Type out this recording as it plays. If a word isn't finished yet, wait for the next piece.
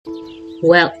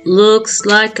Well, looks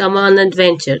like I'm on an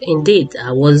adventure. Indeed,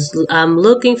 I'm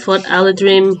looking for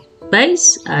Aladrim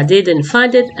base. I didn't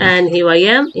find it, and here I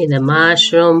am in a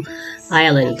mushroom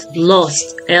island.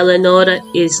 Lost. Eleonora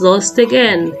is lost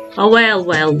again. Oh well,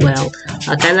 well, well.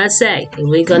 How can I say?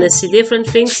 We're gonna see different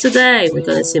things today. We're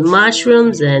gonna see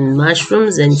mushrooms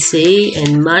and sea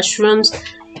and mushrooms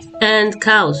and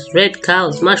cows, red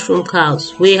cows, mushroom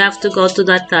cows. We have to go to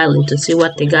that island to see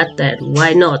what they got there.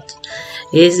 Why not?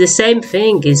 It's the same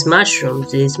thing. It's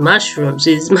mushrooms, it's mushrooms,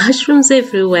 it's mushrooms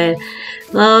everywhere.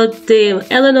 Oh dear,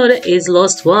 Eleonora is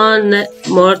lost one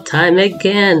more time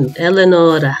again.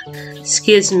 Eleonora,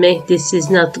 excuse me, this is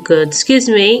not good. Excuse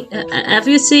me, have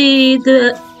you seen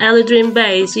the Aladrim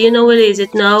base? You know where is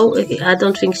it? No, I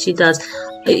don't think she does.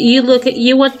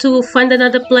 You want to find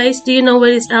another place? Do you know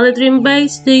where is Aladrim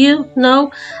base? Do you?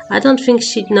 No? I don't think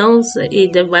she knows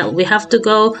either. Well, we have to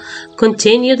go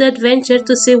continue the adventure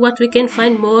to see what we can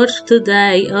find more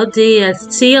today. Oh dear.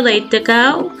 See you later,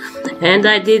 cow. And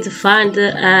I did find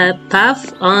a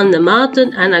path on the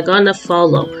mountain and I'm gonna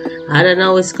follow. I don't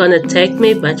know where it's gonna take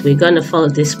me, but we're gonna follow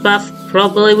this path.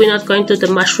 Probably we're not going to the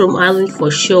mushroom island for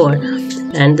sure.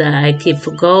 And I keep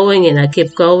going and I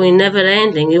keep going, never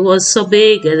ending. It was so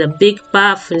big, a big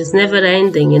path, it's never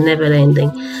ending and never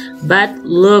ending. But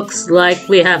looks like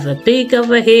we have a pig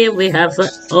over here, we have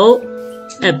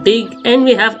a pig, and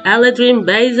we have Aladrim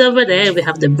base over there. We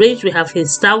have the bridge, we have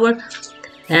his tower.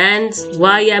 And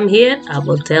why I'm here, I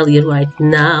will tell you right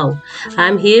now.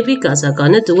 I'm here because I'm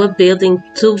gonna do a building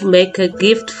to make a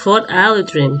gift for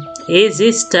Aladrim. It's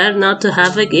his turn now to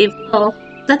have a gift. Oh,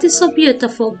 that is so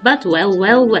beautiful, but well,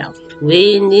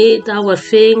 we need our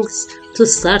things to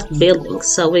start building.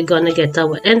 So we're gonna get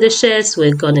our ender chest,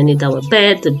 we're gonna need our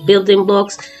bed, the building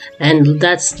blocks, and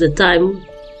that's the time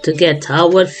to get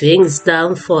our things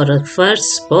down for a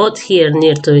first spot here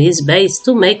near to his base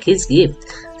to make his gift.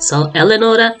 So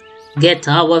Eleonora, get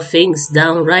our things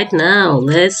down right now.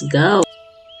 Let's go.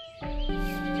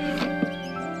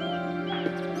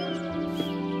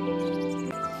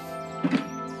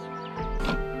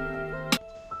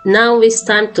 Now it's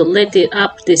time to lit it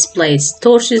up this place.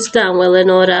 Torches down,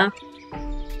 Eleonora.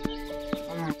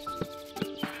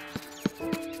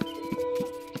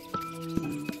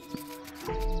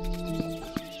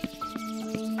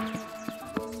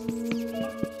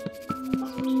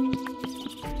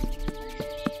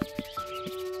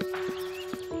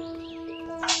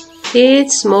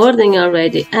 It's morning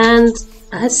already and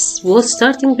I was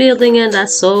starting building and I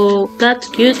saw that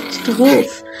cute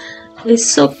wolf. It's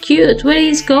so cute. Where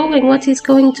he's going? What he's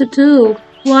going to do?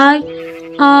 Why?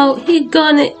 Oh, he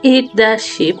gonna eat that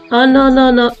sheep. Oh,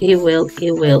 no. He will.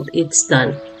 It's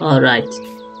done. Alright.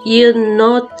 You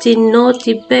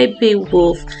naughty baby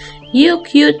wolf. You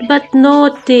cute but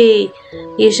naughty.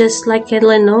 You're just like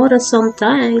Eleonora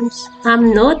sometimes.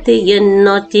 I'm naughty, you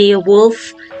naughty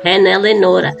wolf. And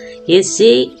Eleonora, you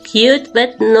see, cute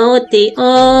but naughty.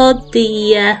 Oh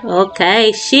dear.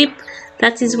 Okay, sheep.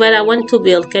 That is where I want to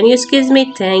build. Can you excuse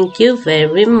me? Thank you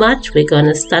very much. We're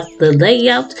gonna start the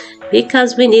layout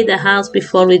because we need a house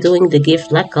before we're doing the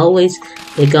gift. Like always,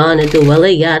 we're gonna do a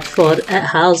layout for a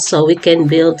house so we can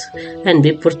build and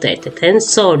be protected. And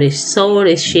sorry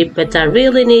sheep, but I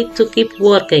really need to keep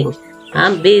working.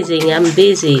 I'm busy.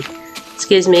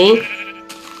 Excuse me.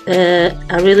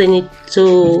 I really need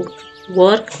to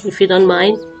work, if you don't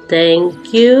mind.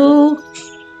 Thank you.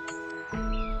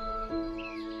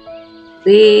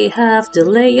 We have the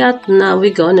layout. Now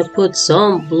we're gonna put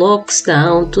some blocks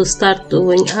down to start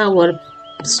doing our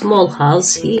small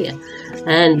house here,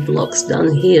 and blocks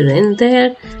down here and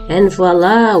there, and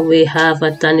voila, we have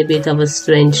a tiny bit of a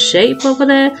strange shape over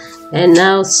there. And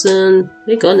now soon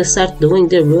we're gonna start doing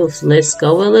the roof. Let's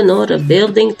go, Eleonora,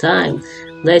 building time.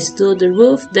 Let's do the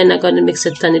roof, then I'm gonna mix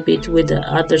a tiny bit with the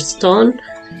other stone.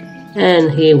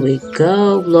 And here we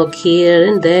go, block here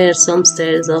and there, some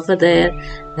stairs over there,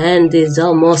 and it's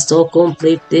almost all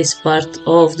complete, this part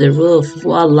of the roof.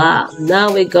 Voila!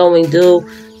 Now we're going to do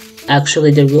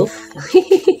actually the roof.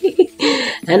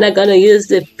 And I'm gonna use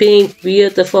the pink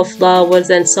beautiful flowers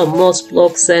and some moss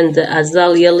blocks and the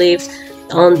azalea leaves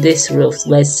on this roof.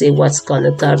 Let's see what's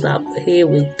gonna turn up. Here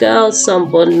we go, some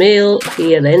bone meal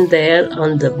here and there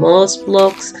on the moss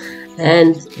blocks.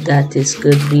 And that is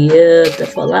good,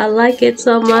 beautiful. I like it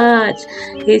so much.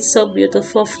 It's so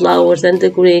beautiful, flowers and the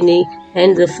greeny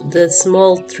and the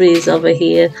small trees over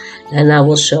here. And I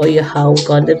will show you how it's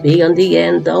gonna be on the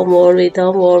end. Don't worry.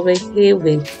 Here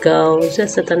we go.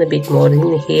 Just a tiny bit more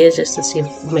in here, just to see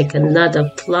if we make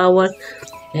another flower.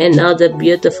 And now the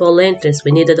beautiful entrance.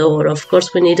 We need a door. Of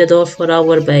course, we need a door for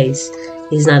our base.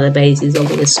 It's not a base, it's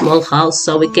only a small house,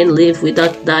 so we can live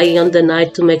without dying on the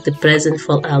night to make the present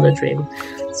for our dream.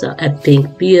 So a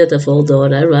pink beautiful door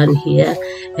around here,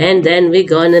 and then we're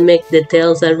gonna make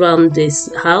details around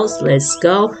this house. Let's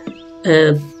go.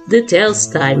 Details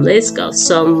time. Let's go.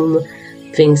 Some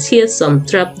things here, some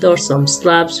trapdoors, some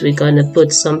slabs. We're gonna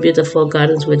put some beautiful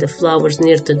gardens with the flowers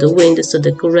near to the windows to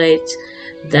decorate.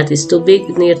 That is too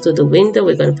big near to the window.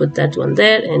 We're gonna put that one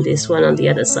there and this one on the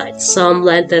other side. Some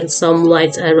lanterns, some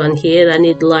lights around here. I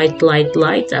need light.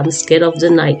 I'm scared of the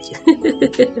night.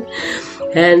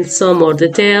 And some more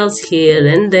details here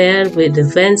and there with the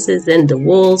fences and the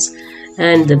walls.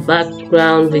 And the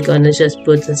background, we're gonna just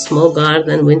put a small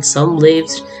garden with some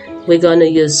leaves. We're gonna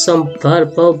use some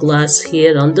purple glass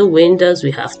here on the windows.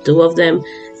 We have 2 of them,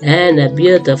 and a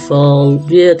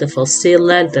beautiful sea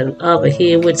lantern over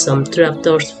here with some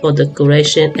trapdoors for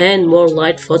decoration and more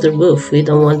light for the roof. We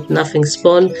don't want nothing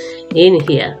spawn in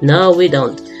here. No, we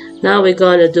don't. Now we're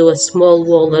gonna do a small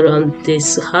wall around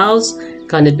this house.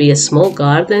 Gonna be a small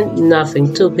garden,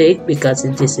 nothing too big, because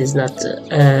this is not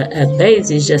a base,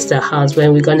 it's just a house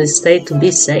where we're gonna stay to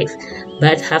be safe,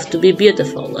 but have to be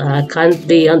beautiful. I can't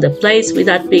be on the place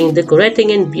without being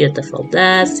decorating and beautiful.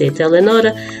 That's it,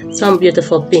 Eleonora. Some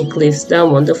beautiful pink leaves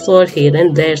down on the floor here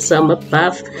and there, some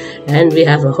above, and we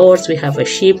have a horse, we have a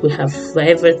sheep, we have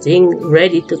everything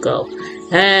ready to go.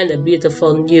 And a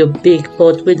beautiful new big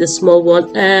pot with a small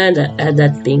one, and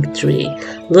that pink tree.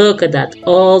 Look at that,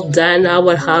 all done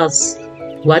our house.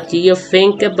 What do you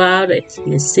think about it?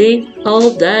 You see,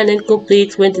 all done and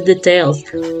complete with the details.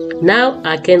 Now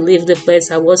I can leave the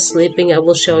place I was sleeping. I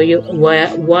will show you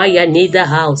why I need a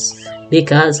house.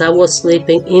 Because I was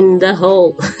sleeping in the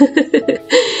hole.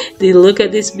 Look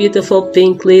at these beautiful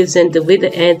pink leaves and with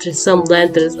the entrance, some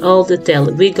lanterns, all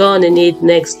detailed. We're gonna need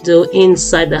next to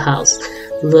inside the house.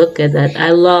 Look at that. I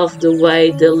love the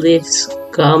way the leaves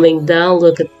coming down.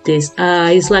 Look at this.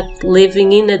 It's like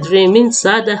living in a dream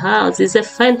inside the house. It's a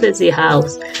fantasy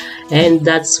house. And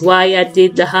that's why I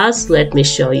did the house. Let me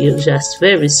show you just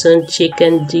very soon.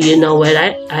 Chicken, do you know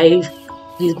where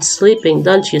you're sleeping?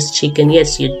 Don't you, chicken?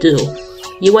 Yes, you do.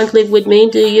 You want to live with me?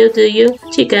 Do you?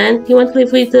 Chicken, you want to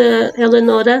live with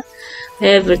Eleonora?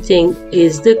 Everything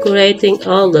is decorating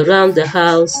all around the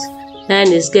house.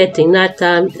 And it's getting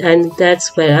nighttime, and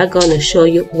that's where I'm gonna show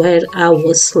you where I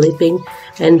was sleeping,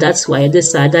 and that's why I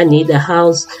decided I need a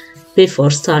house before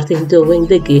starting doing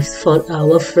the gift for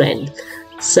our friend.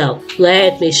 So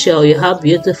let me show you how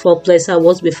beautiful place I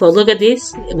was before. Look at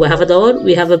this. We have a door,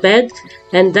 we have a bed,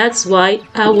 and that's why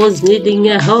I was needing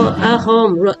a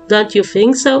home. Don't you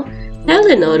think so?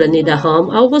 Eleonora need a home.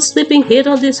 I was sleeping here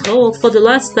on this hole for the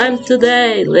last time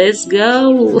today. Let's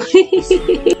go.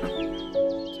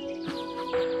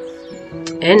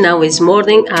 And now it's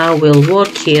morning. I will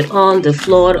work here on the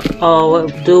floor or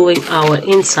doing our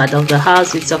inside of the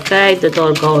house. It's okay, the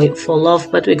door going fall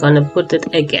off, but we're gonna put it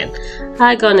again.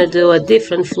 I'm gonna do a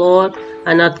different floor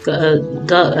and not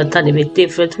a tiny bit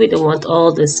different. We don't want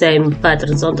all the same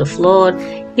patterns on the floor.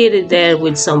 Here and there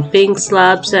with some pink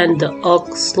slabs and the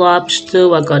oak slabs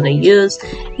too I'm gonna use.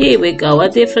 Here we go, a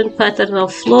different pattern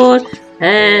of floor.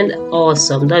 And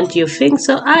awesome, don't you think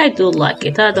so? I do like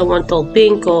it. I don't want all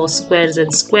pink or squares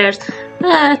and squares.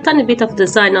 A tiny bit of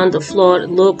design on the floor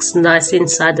looks nice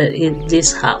inside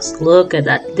this house. Look at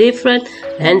that, different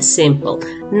and simple.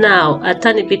 Now a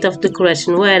tiny bit of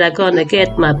decoration where I'm gonna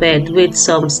get my bed with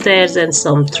some stairs and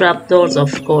some trapdoors.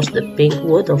 Of course the pink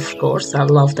wood, of course, I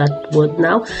love that wood.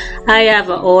 Now I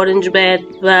have an orange bed,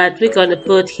 but we're gonna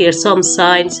put here some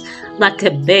signs like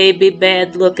a baby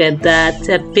bed. Look at that,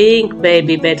 a pink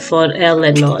baby bed for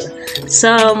Eleanor.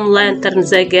 Some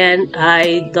lanterns again.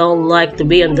 I don't like to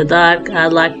be in the dark, I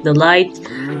like the light.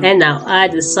 And now I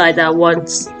decide I want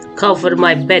to cover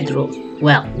my bedroom.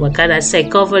 Well, what can I say?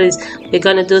 Cover is, we're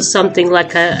gonna do something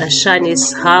like a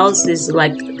Chinese house. Is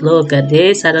like, look at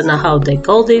this, I don't know how they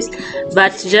call this,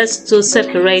 but just to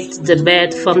separate the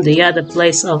bed from the other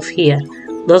place of here.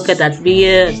 Look at that,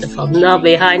 beautiful. Now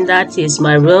behind that is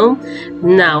my room.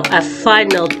 Now a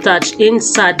final touch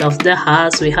inside of the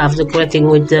house. We have decorating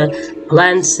with the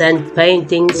plants and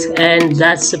paintings, and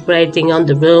that's separating on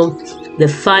the room. The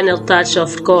final touch,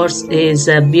 of course, is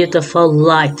a beautiful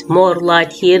light. More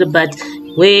light here, but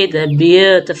with a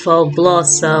beautiful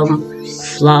blossom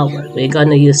flower. We're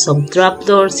gonna use some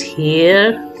trapdoors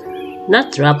here.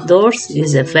 Not trapdoors,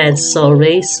 is a fence,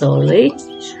 sorry.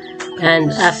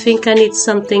 And I think I need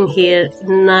something here,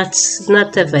 not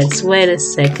a vents. Wait a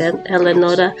second,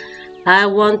 Eleonora. I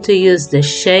want to use the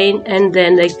chain, and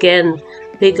then again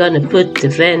we're gonna put the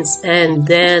vents, and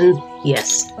then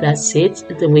Yes, that's it.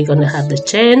 Then we're gonna have the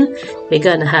chain, we're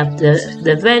gonna have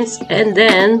the vents, and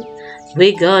then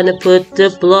we're gonna put the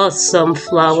blossom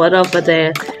flower over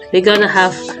there. We're gonna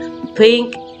have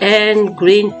pink and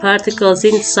green particles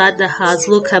inside the house.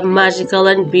 Look how magical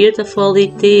and beautiful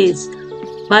it is.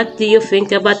 What do you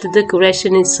think about the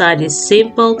decoration inside? It's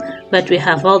simple, but we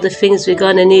have all the things we're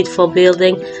gonna need for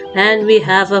building, and we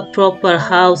have a proper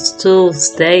house to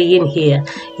stay in here.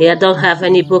 I don't have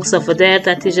any books over there.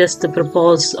 That is just the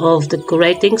purpose of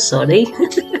decorating, sorry.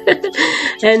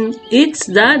 And it's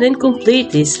done and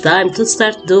complete. It's time to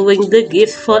start doing the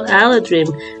gift for Aladrim.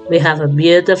 We have a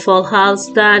beautiful house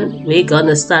done. We're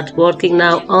gonna start working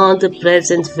now on the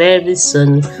present very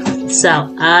soon.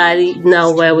 So I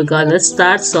know where we're gonna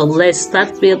start, so let's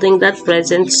start building that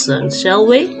present soon, shall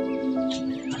we?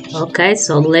 Okay,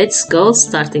 so let's go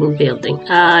starting building.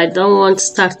 I don't want to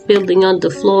start building on the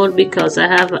floor because I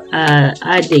have an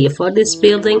idea for this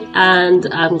building, and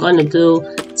I'm gonna do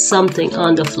something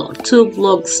on the floor. 2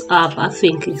 blocks up, I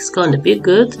think it's gonna be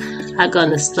good. I'm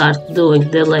gonna start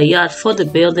doing the layout for the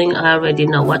building. I already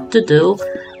know what to do.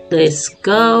 Let's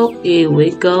go, here we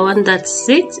go, and that's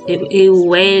it.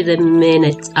 Wait a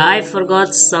minute, I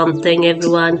forgot something,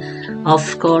 everyone.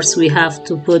 Of course, we have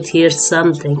to put here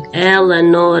something.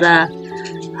 Eleonora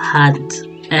had,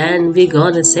 and we're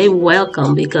gonna say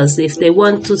welcome, because if they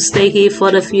want to stay here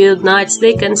for a few nights,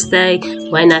 they can stay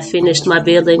when I finish my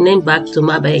building and back to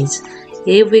my base.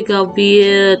 Here we go,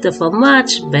 beautiful,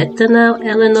 much better now,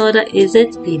 Eleonora, is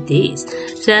it? It is.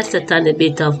 Just a tiny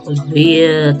bit of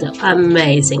beautiful,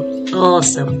 amazing,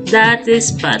 awesome, that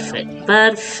is perfect,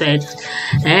 perfect.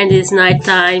 And it's night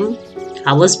time.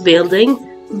 I was building,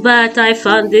 but I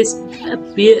found this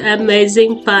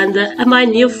amazing panda, my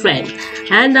new friend,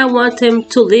 and I want him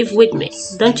to live with me.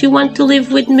 Don't you want to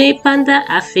live with me, panda?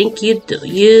 I think you do.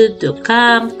 You do.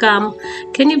 Come, come.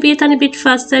 Can you be a tiny bit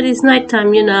faster? It's night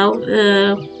time, you know.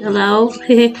 Hello.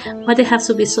 Why they have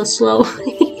to be so slow?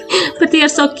 But they are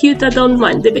so cute. I don't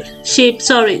mind. Sheep.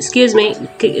 Sorry. Excuse me.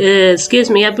 Excuse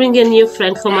me. I bring a new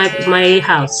friend for my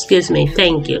house. Excuse me.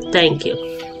 Thank you. Thank you.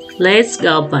 Let's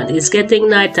go, buddy. It's getting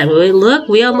nighttime. Look,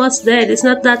 we're almost there. It's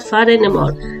not that far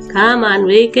anymore. Come on,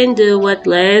 we can do it.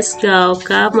 Let's go.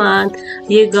 Come on.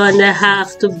 You're gonna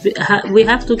have to. We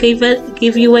have to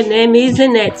give you a name,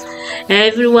 isn't it?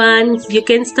 Everyone, you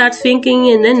can start thinking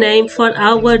in a name for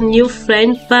our new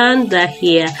friend Panda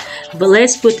here. But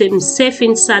let's put him safe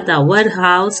inside our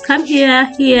house. Come here,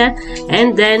 here,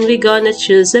 and then we're gonna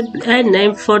choose a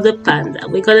name for the panda.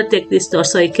 We're gonna take this door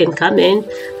so he can come in.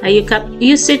 You come.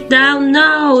 You sit down.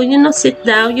 No, you not sit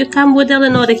down. You come with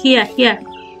Eleanor here, here.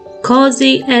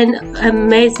 Cozy and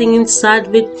amazing inside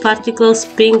with particles,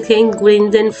 pink and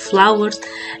green and flowers.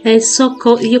 It's so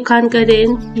cool. You can't get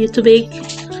in. You're too big.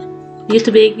 You're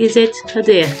too big, is it? Oh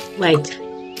dear. Wait.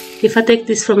 If I take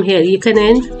this from here, you can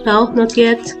in? No, not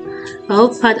yet.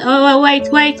 Oh,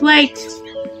 wait, wait, wait.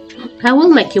 I will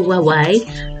make you away.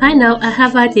 I know, I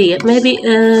have idea. Maybe,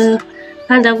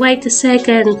 Panda, wait a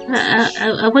second.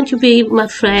 I want you to be my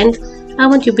friend. I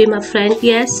want you to be my friend.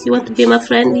 Yes, you want to be my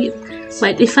friend?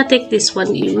 Wait, if I take this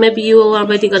one, maybe you are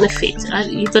already gonna fit. Are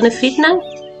you gonna fit now?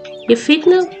 You fit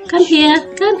now? Come here,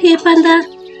 Panda.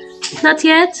 Not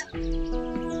yet?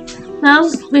 Now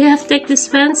we have to take this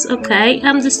fence. Okay,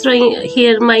 I'm destroying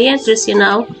here my entrance, you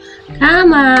know.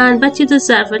 Come on, but you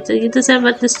deserve it. You deserve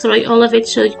it. Destroy all of it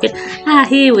so you can. Ah,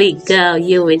 here we go.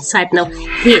 You inside now.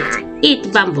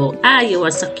 Eat bamboo. Ah, you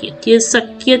are so cute. You're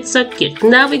so cute, so cute.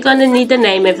 Now we're gonna need a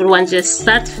name. Everyone, just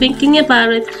start thinking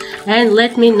about it and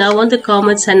let me know in the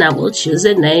comments, and I will choose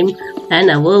a name. And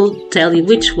I will tell you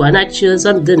which one I choose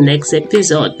on the next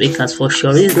episode, because for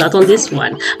sure it's not on this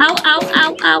one. Ow, ow,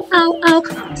 ow, ow, ow,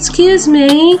 ow. Excuse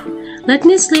me. Let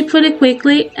me sleep really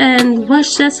quickly. And what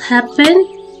just happened?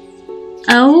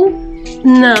 Oh,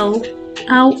 no.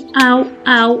 Ow, ow,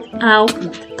 ow, ow.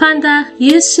 Panda,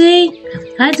 you see?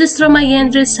 I destroy my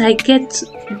entrance. I get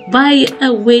by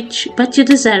a witch, but you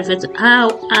deserve it.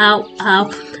 Ow, ow,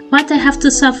 ow. What I have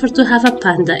to suffer to have a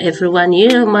panda, everyone.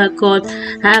 Oh my god.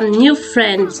 New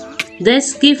friend.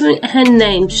 Let's give me her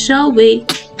name, shall we?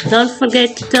 Don't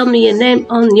forget to tell me your name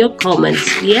on your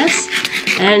comments, yes?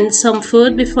 And some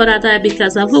food before I die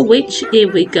because of a witch. Here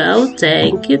we go.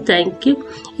 Thank you, thank you.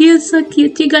 You're so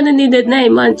cute. You're gonna need a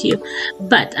name, aren't you?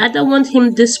 But I don't want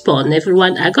him to spawn,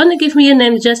 everyone. I'm gonna give me a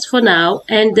name just for now,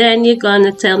 and then you're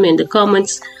gonna tell me in the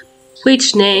comments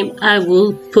which name I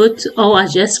will put, or I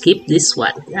just keep this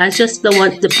one. I just don't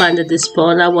want the panda to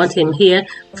spawn. I want him here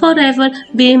forever,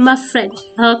 being my friend.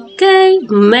 Okay,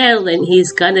 Merlin,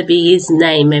 he's gonna be his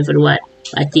name, everyone.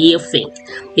 What do you think?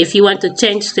 If you want to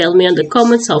change, tell me in the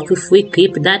comments, or if we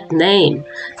keep that name.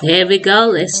 Here we go,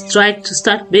 let's try to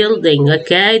start building,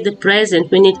 okay? The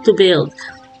present we need to build.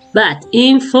 But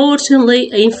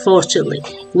unfortunately,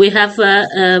 we have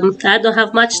I don't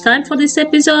have much time for this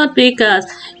episode because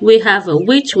we have a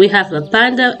witch, we have a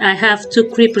panda, I have 2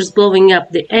 creepers blowing up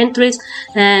the entries,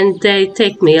 and they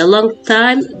take me a long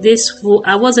time.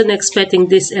 I wasn't expecting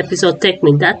this episode take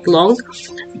me that long.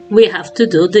 We have to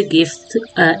do the gift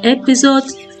episode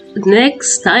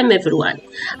next time, everyone.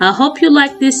 I hope you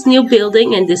like this new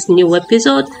building and this new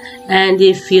episode, and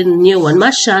if you're new on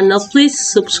my channel, please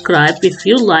subscribe if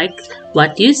you like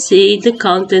what you see, the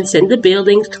contents and the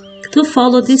buildings, to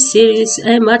follow this series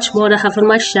and much more I have on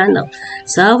my channel.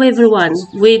 So everyone,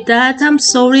 with that, I'm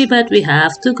sorry, but we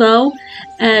have to go.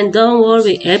 And don't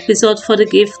worry, episode for the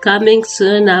gift coming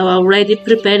soon. I'm already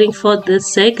preparing for the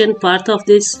second part of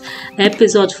this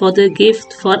episode for the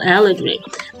gift for Eldrim.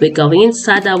 We're going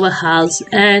inside our house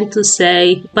and to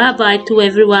say bye-bye to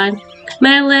everyone.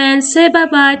 Marilyn, say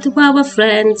bye-bye to our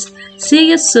friends. See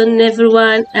you soon,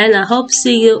 everyone, and I hope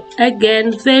see you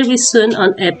again very soon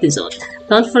on episode.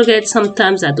 Don't forget,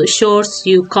 sometimes I do shorts.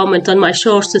 You comment on my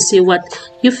shorts to see what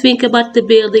you think about the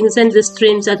buildings and the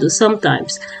streams I do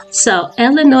sometimes. So,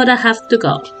 Eleanor, I have to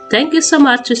go. Thank you so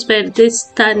much to spare this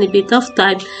tiny bit of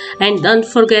time, and don't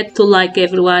forget to like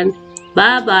everyone.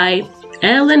 Bye-bye.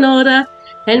 Eleanor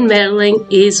and Marilyn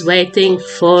is waiting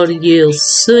for you.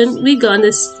 Soon we're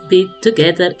gonna be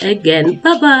together again.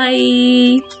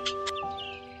 Bye-bye.